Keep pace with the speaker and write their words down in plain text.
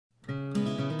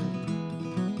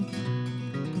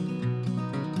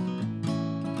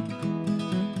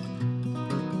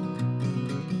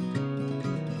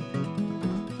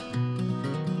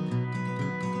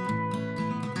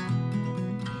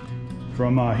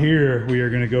From here, we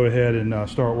are going to go ahead and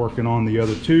start working on the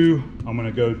other two. I'm going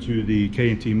to go to the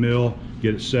K&T mill,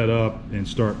 get it set up, and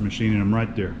start machining them right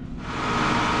there.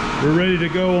 We're ready to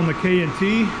go on the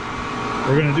K&T.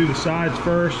 We're going to do the sides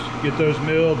first, get those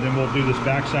milled, then we'll do this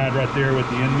backside right there with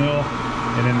the end mill.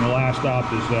 And then the last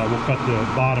stop is we'll cut the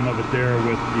bottom of it there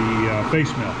with the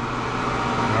face mill.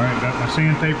 All right, got my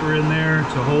sandpaper in there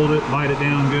to hold it, light it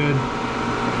down good,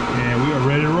 and we are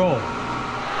ready to roll.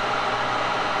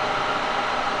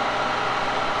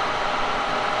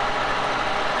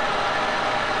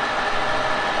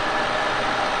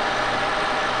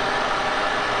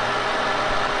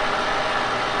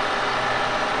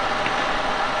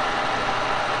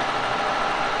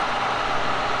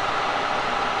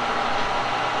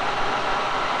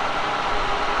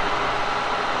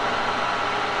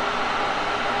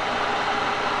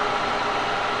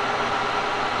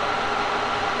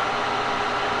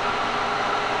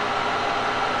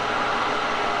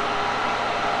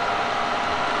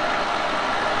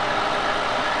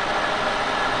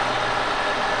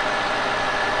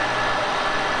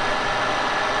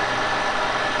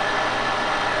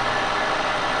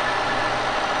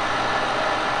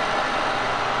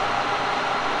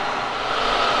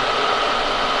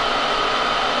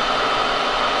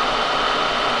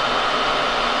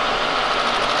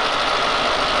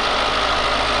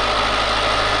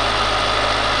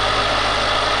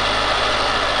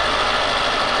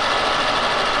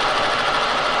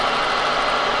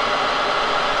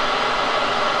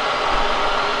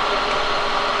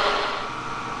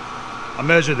 I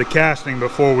measured the casting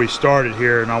before we started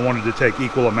here, and I wanted to take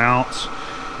equal amounts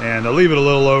and leave it a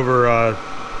little over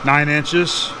 9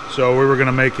 inches. So we were going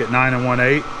to make it 9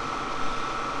 1/8.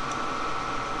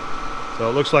 So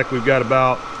it looks like we've got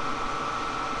about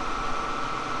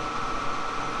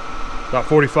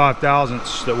 45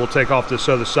 thousandths that we'll take off this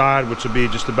other side, which will be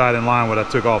just about in line with what I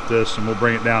took off this, and we'll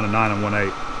bring it down to 9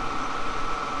 1/8.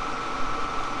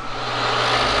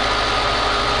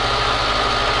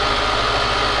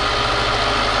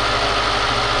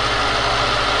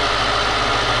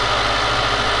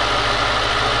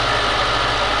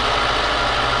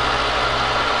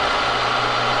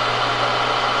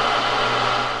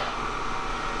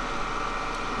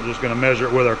 We're just going to measure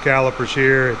it with our calipers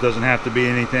here. It doesn't have to be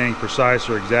anything precise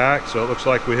or exact, so it looks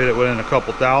like we hit it within a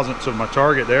couple thousandths of my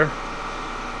target there.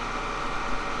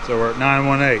 So we're at 9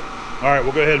 1/8. All right,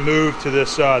 we'll go ahead and move to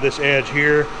this this edge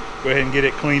here. Go ahead and get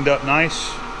it cleaned up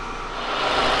nice.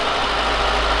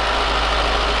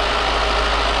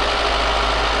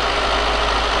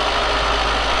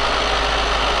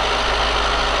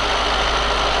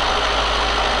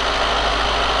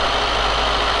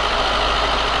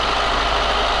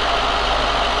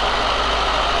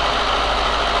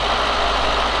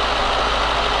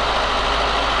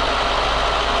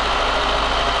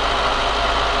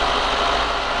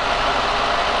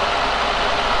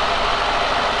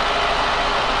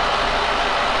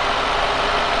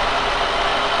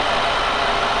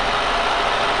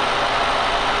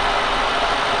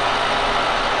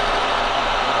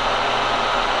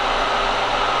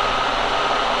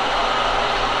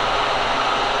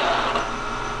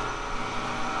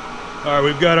 All right,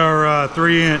 we've got our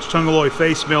 3-inch Tungaloy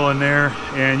face mill in there,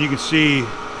 and you can see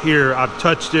here I've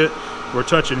touched it. We're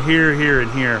touching here, here,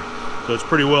 and here, so it's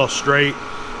pretty well straight.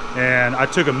 And I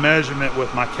took a measurement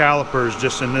with my calipers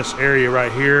just in this area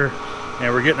right here,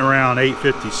 and we're getting around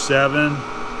 857.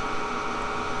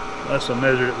 Last I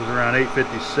measured it was around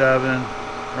 857,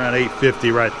 around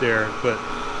 850 right there. But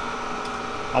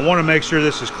I want to make sure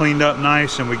this is cleaned up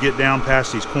nice and we get down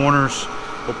past these corners.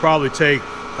 We'll probably take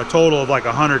a total of like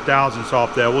 100 thousandths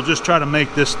off that. We'll just try to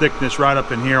make this thickness right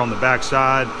up in here on the back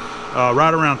side,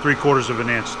 right around 3/4 of an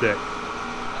inch thick.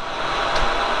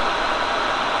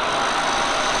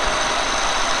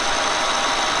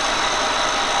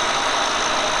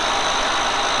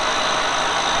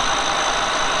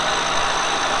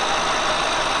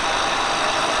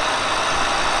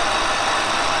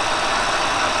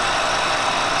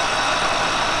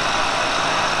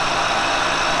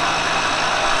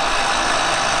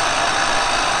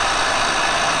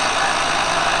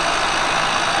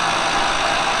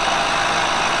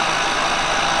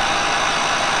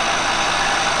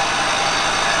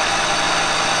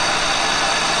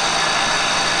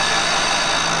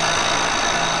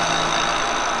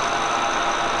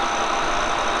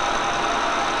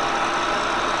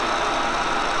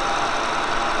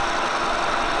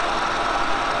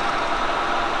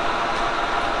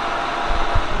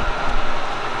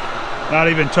 Not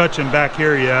even touching back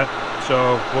here yet,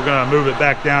 so we're gonna move it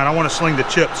back down. I want to sling the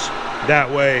chips that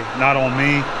way, not on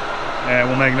me, and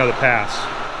we'll make another pass.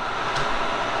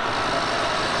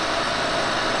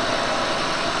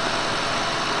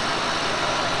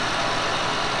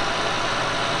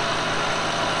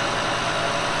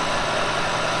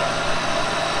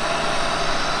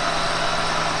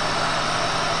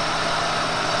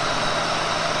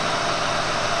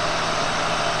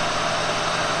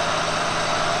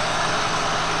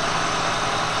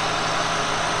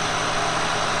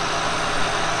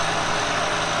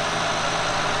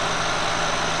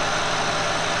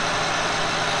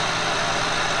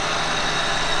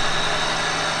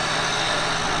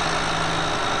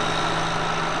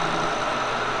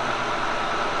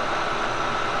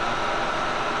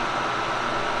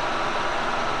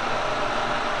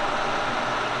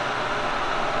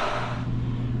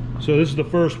 So this is the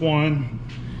first one.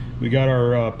 We got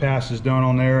our passes done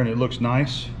on there, and it looks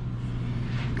nice,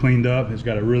 cleaned up. It's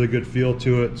got a really good feel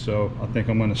to it. So I think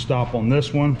I'm going to stop on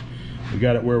this one. We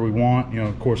got it where we want. You know,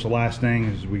 of course, the last thing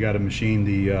is we got to machine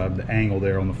the angle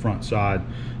there on the front side.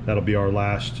 That'll be our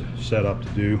last setup to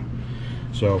do.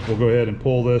 So we'll go ahead and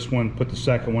pull this one, put the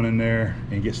second one in there,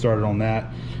 and get started on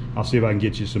that. I'll see if I can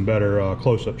get you some better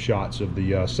close-up shots of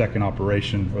the second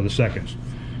operation, or the second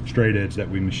straight edge that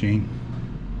we machine.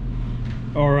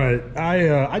 All right, I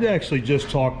actually just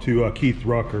talked to Keith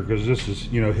Rucker, because this is,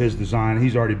 you know, his design.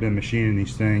 He's already been machining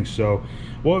these things. So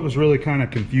what was really kind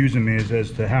of confusing me is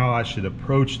as to how I should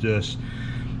approach this,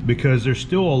 because there's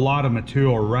still a lot of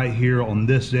material right here on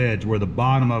this edge where the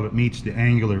bottom of it meets the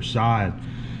angular side.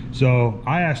 So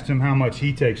I asked him how much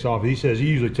he takes off. He says he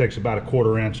usually takes about a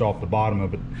 1/4 inch off the bottom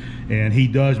of it, and he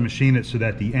does machine it so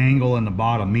that the angle and the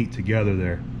bottom meet together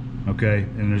there, okay?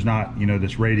 And there's not, you know,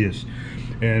 this radius.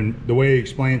 And the way he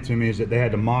explained it to me is that they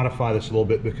had to modify this a little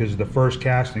bit, because the first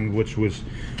casting, which was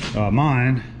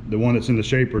mine, the one that's in the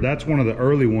shaper, that's one of the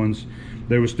early ones.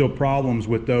 There was still problems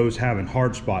with those having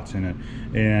hard spots in it.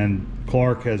 And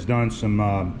Clark has done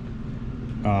some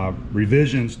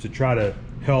revisions to try to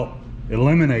help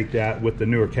eliminate that with the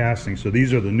newer castings. So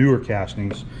these are the newer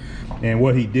castings. And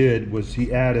what he did was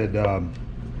he added,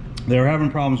 they were having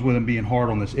problems with them being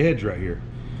hard on this edge right here.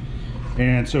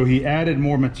 And so he added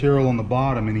more material on the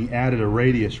bottom, and he added a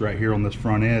radius right here on this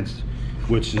front edge,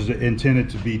 which is intended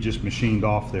to be just machined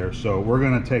off there. So we're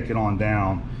going to take it on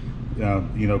down,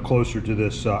 you know, closer to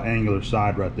this angular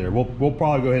side right there. We'll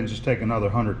probably go ahead and just take another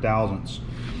 100 thousandths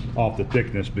off the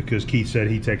thickness, because Keith said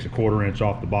he takes a 1/4 inch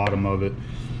off the bottom of it,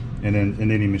 and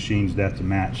then he machines that to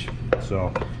match.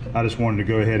 So I just wanted to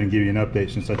go ahead and give you an update,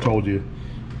 since I told you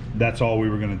that's all we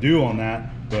were going to do on that,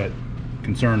 but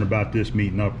concerned about this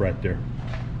meeting up right there.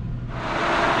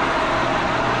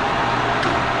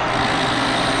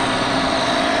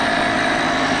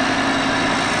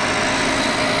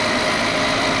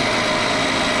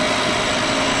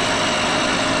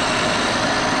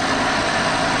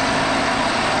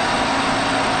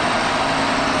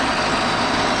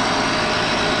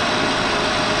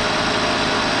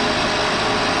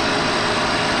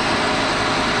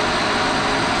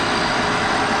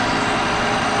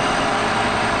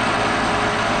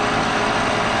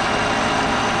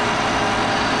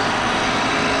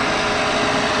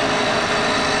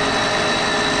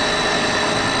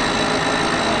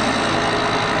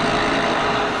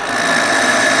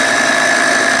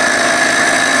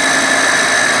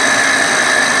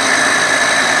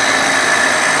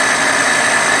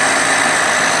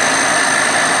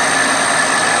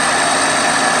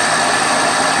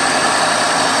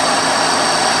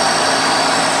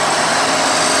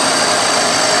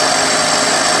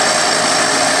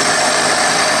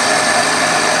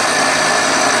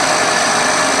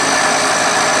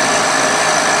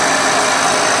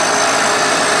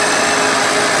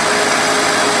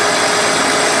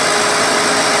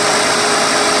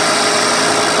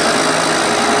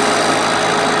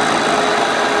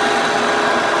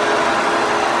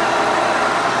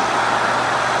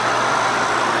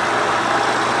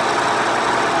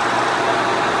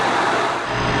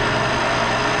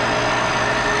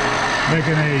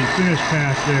 Making a finish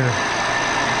pass there.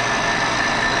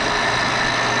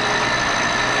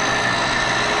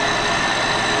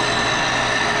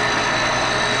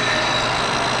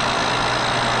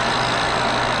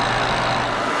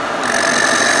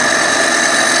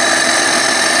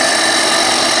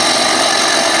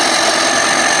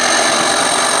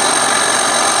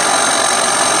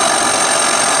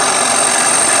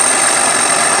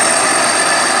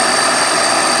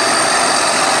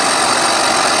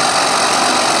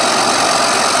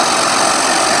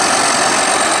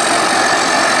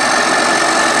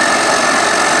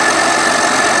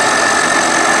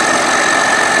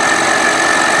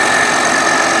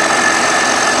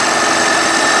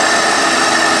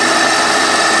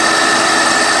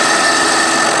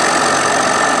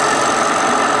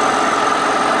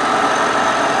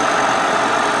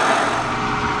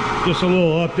 Just a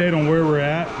little update on where we're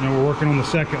at. Now we're working on the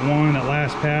second one, that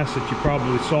last pass that you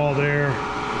probably saw there.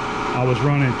 I was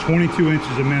running 22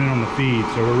 inches a minute on the feed,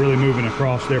 so we're really moving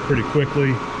across there pretty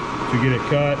quickly to get it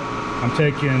cut. I'm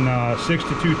taking 6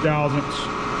 to 2 thousandths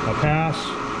a pass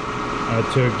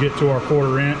to get to our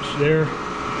 1/4 inch there.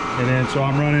 And then so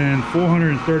I'm running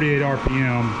 438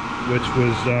 RPM, which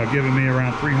was giving me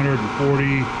around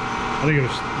 340, I think it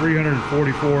was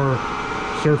 344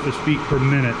 surface feet per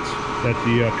minute that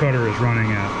the cutter is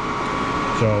running at.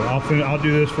 So I'll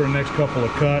do this for the next couple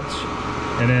of cuts,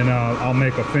 and then I'll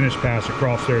make a finish pass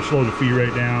across there, slow the feed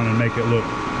rate down, and make it look,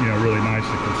 you know, really nice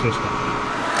and consistent.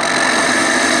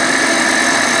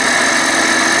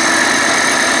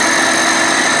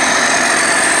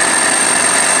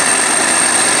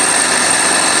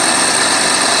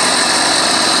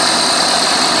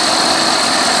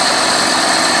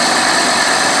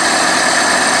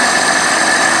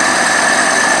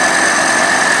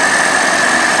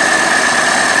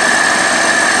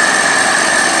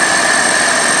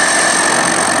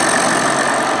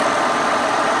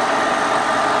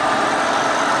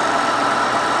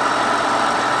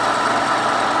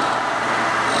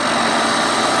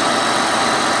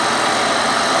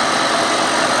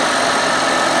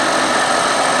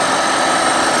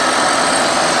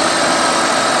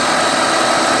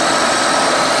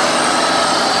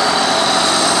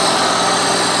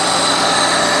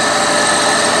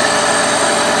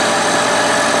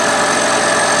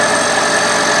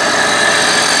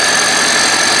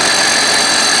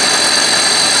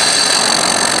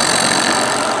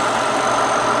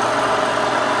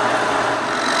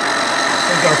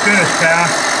 Our finish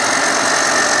pass.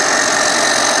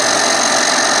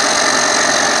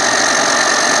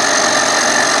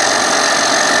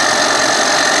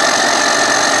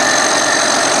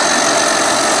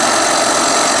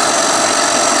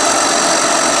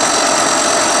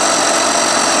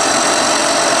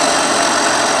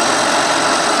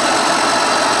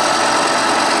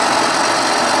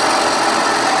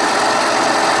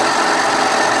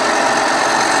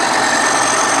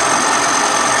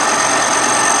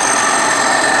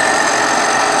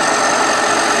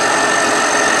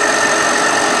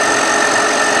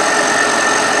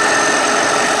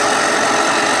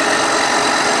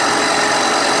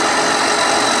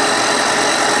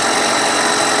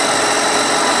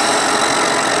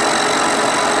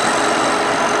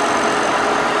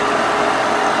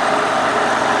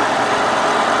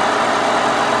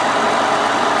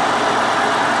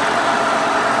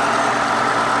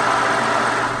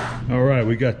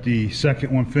 We got the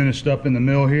second one finished up in the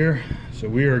mill here, so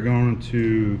we are going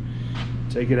to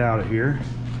take it out of here.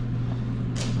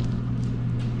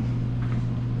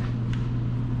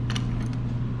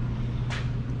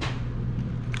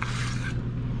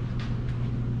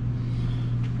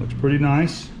 Looks pretty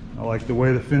nice. I like the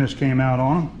way the finish came out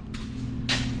on them.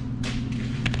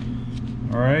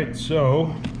 All right,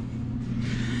 so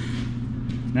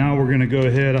now we're going to go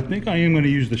ahead. I think I am going to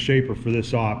use the shaper for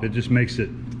this op. It just makes it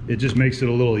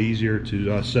a little easier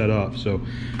to set up. So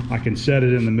I can set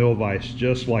it in the mill vise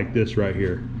just like this right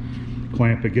here.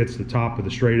 Clamp against the top of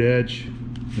the straight edge,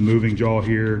 the moving jaw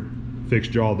here,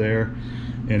 fixed jaw there,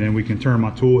 and then we can turn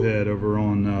my tool head over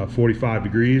on 45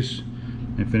 degrees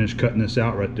and finish cutting this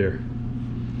out right there.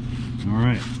 All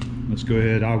right, let's go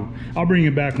ahead. I'll bring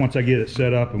it back once I get it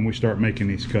set up and we start making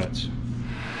these cuts.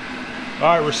 All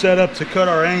right, we're set up to cut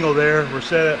our angle there. We're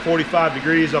set at 45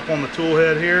 degrees up on the tool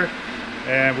head here,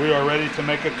 and we are ready to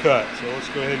make a cut. So let's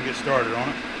go ahead and get started on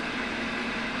it.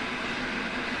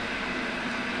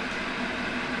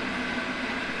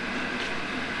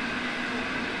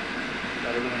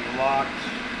 Got everything locked.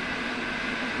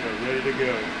 We're ready to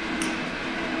go.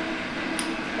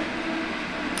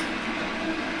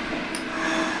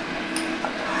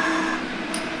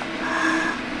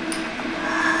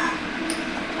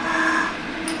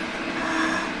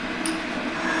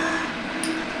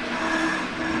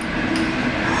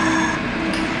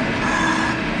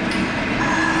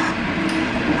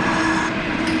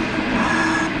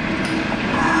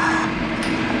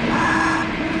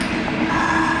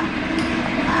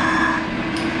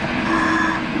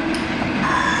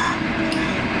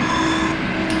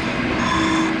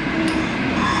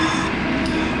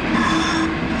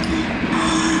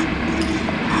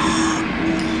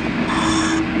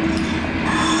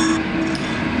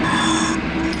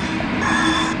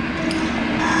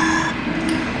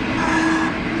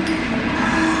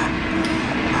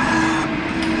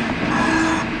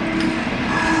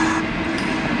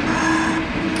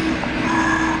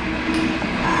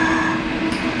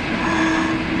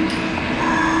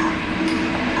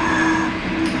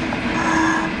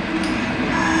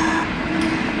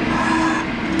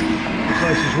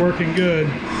 This is working good.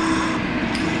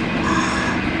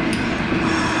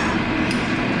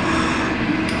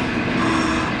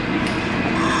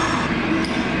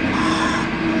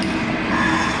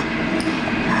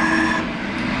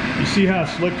 You see how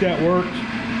slick that worked?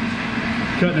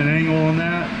 Cutting an angle on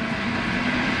that.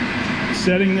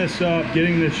 Setting this up,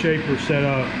 getting this shaper set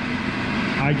up,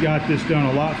 I got this done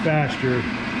a lot faster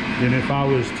than if I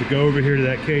was to go over here to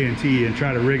that K&T and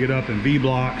try to rig it up in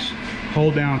V-blocks,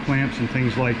 hold down clamps and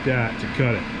things like that to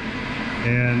cut it.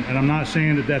 And I'm not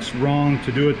saying that that's wrong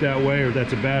to do it that way or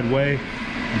that's a bad way.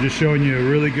 I'm just showing you a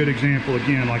really good example,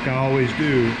 again, like I always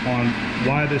do, on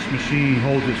why this machine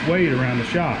holds its weight around the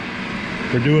shop.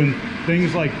 We're doing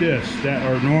things like this that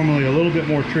are normally a little bit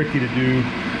more tricky to do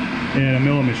in a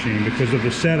milling machine because of the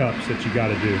setups that you got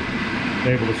to do.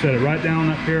 Able to set it right down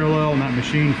that parallel and that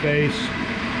machine face,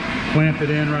 clamp it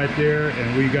in right there,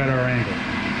 and we got our angle.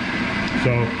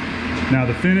 So now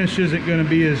the finish isn't going to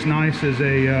be as nice as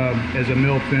a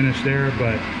mill finish there,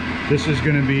 but this is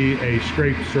going to be a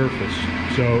scraped surface.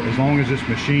 So as long as it's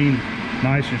machined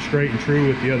nice and straight and true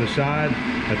with the other side,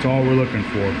 that's all we're looking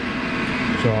for.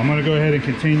 So I'm going to go ahead and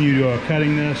continue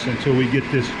cutting this until we get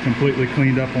this completely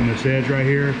cleaned up on this edge right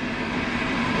here.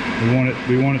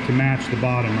 We want it to match the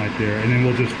bottom right there, and then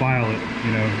we'll just file it,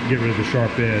 you know, get rid of the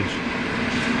sharp edge.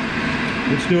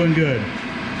 It's doing good.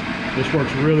 This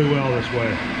works really well this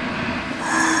way.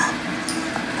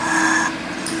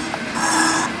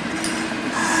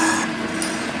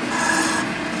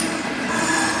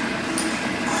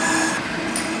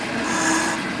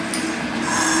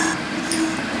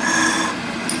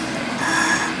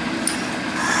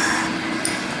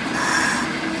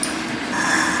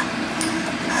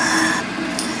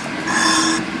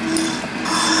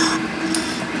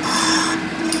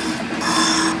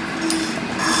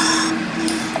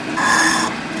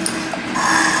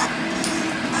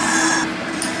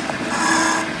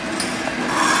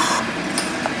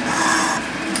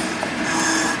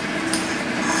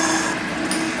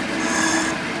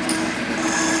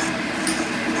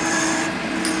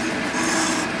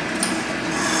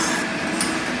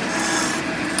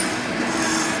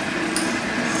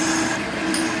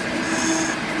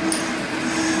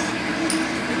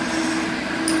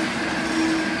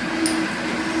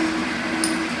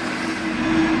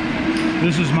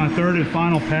 This is my third and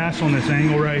final pass on this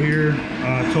angle right here,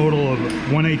 total of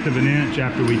 1/8 of an inch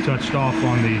after we touched off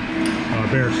on the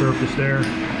bare surface there.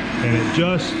 And it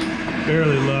just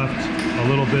barely left a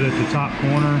little bit at the top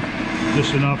corner,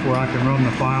 just enough where I can run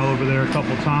the file over there a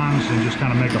couple times and just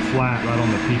kind of make a flat right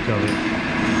on the peak of it.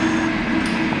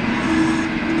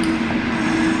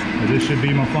 But this should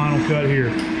be my final cut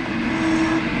here.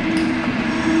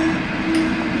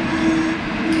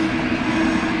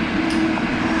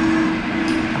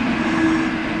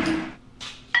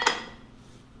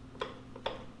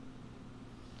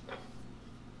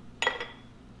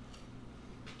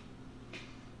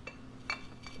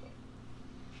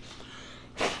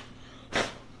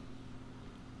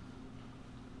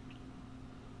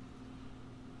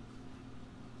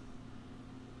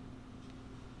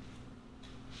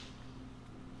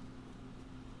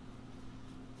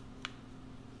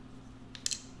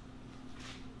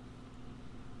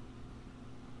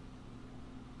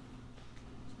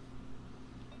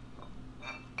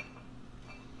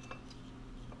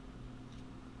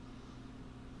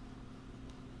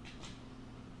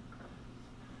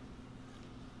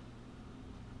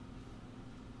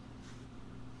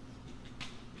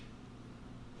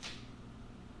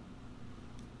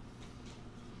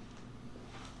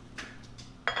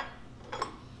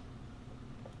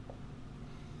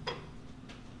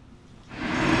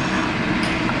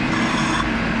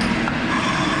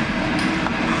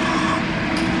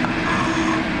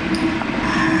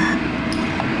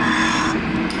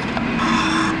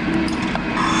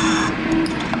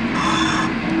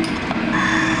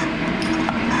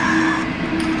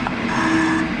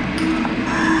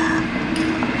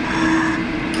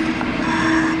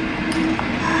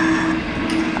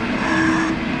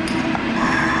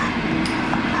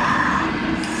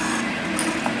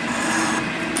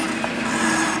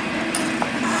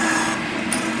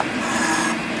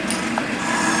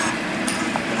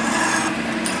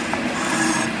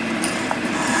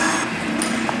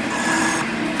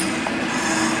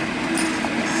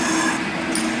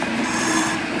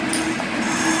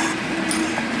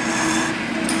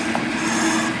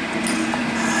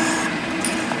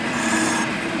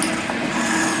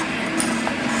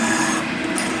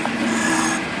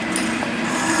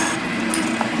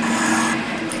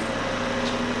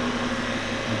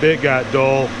 Bit got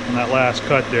dull on that last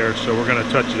cut there, so we're going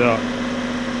to touch it up.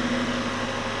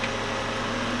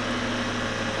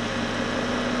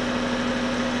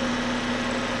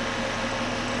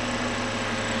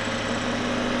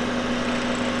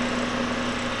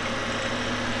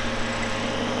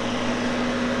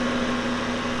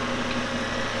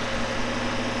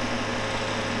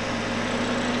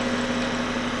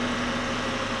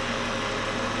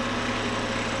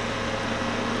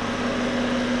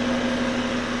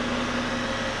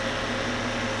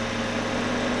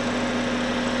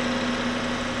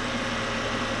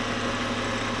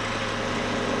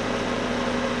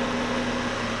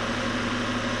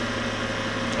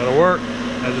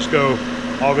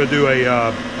 I'll go do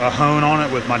a hone on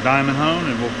it with my diamond hone,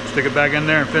 and we'll stick it back in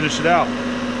there and finish it out.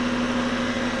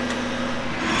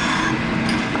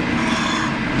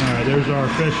 All right, there's our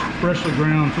freshly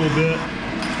ground tool bit.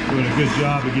 Doing a good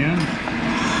job again.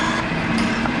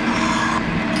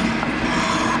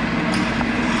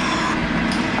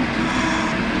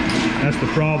 That's the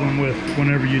problem with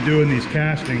whenever you're doing these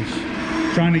castings,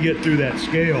 trying to get through that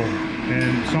scale.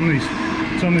 And some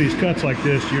of these cuts like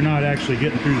this, you're not actually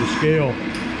getting through the scale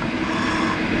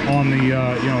on the you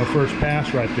know, first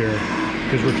pass right there,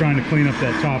 because we're trying to clean up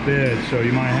that top edge. So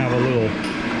you might have a little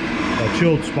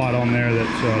chilled spot on there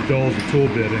that dulls the tool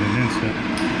bit in an instant.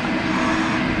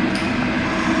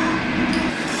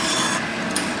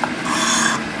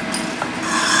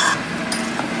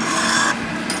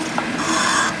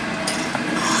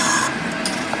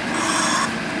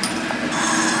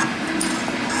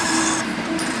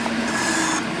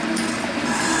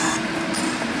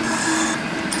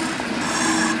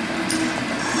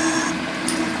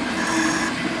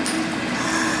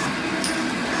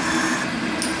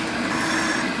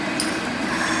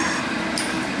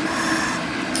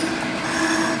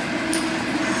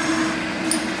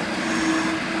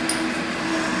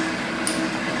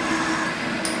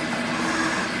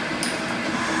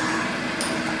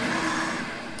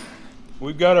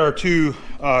 We've got our two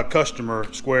customer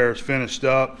squares finished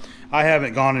up. I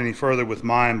haven't gone any further with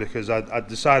mine because I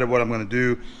decided what I'm going to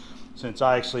do, since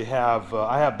I actually have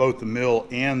I have both the mill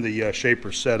and the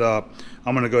shaper set up.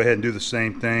 I'm going to go ahead and do the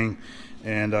same thing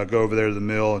and go over there to the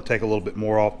mill and take a little bit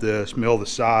more off this, mill the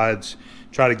sides,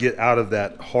 try to get out of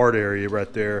that hard area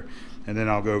right there, and then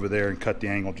I'll go over there and cut the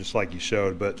angle just like you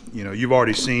showed. But you know, you've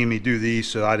already seen me do these,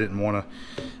 so I didn't want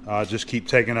to just keep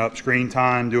taking up screen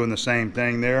time doing the same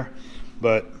thing there.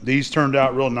 But these turned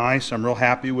out real nice. I'm real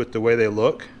happy with the way they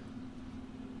look.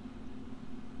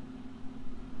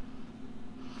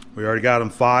 We already got them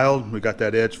filed. We got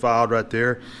that edge filed right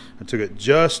there. I took it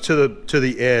just to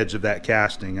the edge of that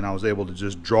casting, and I was able to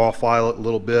just draw file it a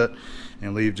little bit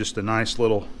and leave just a nice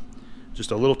little, just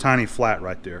a little tiny flat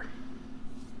right there.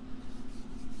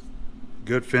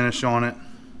 Good finish on it.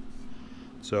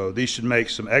 So these should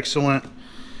make some excellent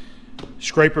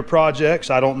scraper projects.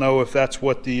 I don't know if that's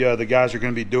what the guys are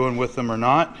going to be doing with them or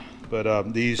not,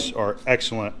 but these are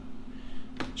excellent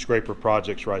scraper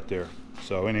projects right there.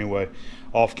 So anyway,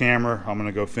 off camera, I'm going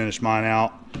to go finish mine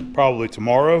out probably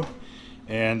tomorrow,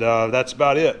 and that's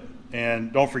about it.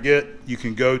 And don't forget, you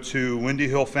can go to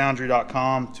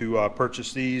windyhillfoundry.com to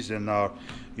purchase these in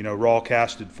you know, raw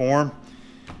casted form.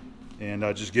 And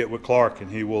just get with Clark and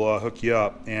he will hook you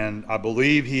up. And I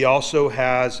believe he also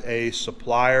has a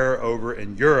supplier over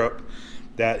in Europe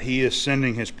that he is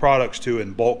sending his products to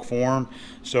in bulk form.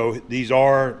 So these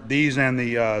and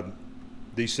the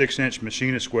 6-inch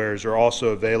machinist squares are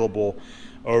also available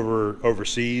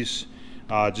overseas.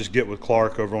 Just get with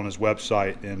Clark over on his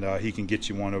website, and he can get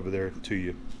you one over there to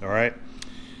you. All right,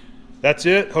 that's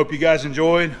it. Hope you guys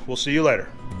enjoyed. We'll see you later.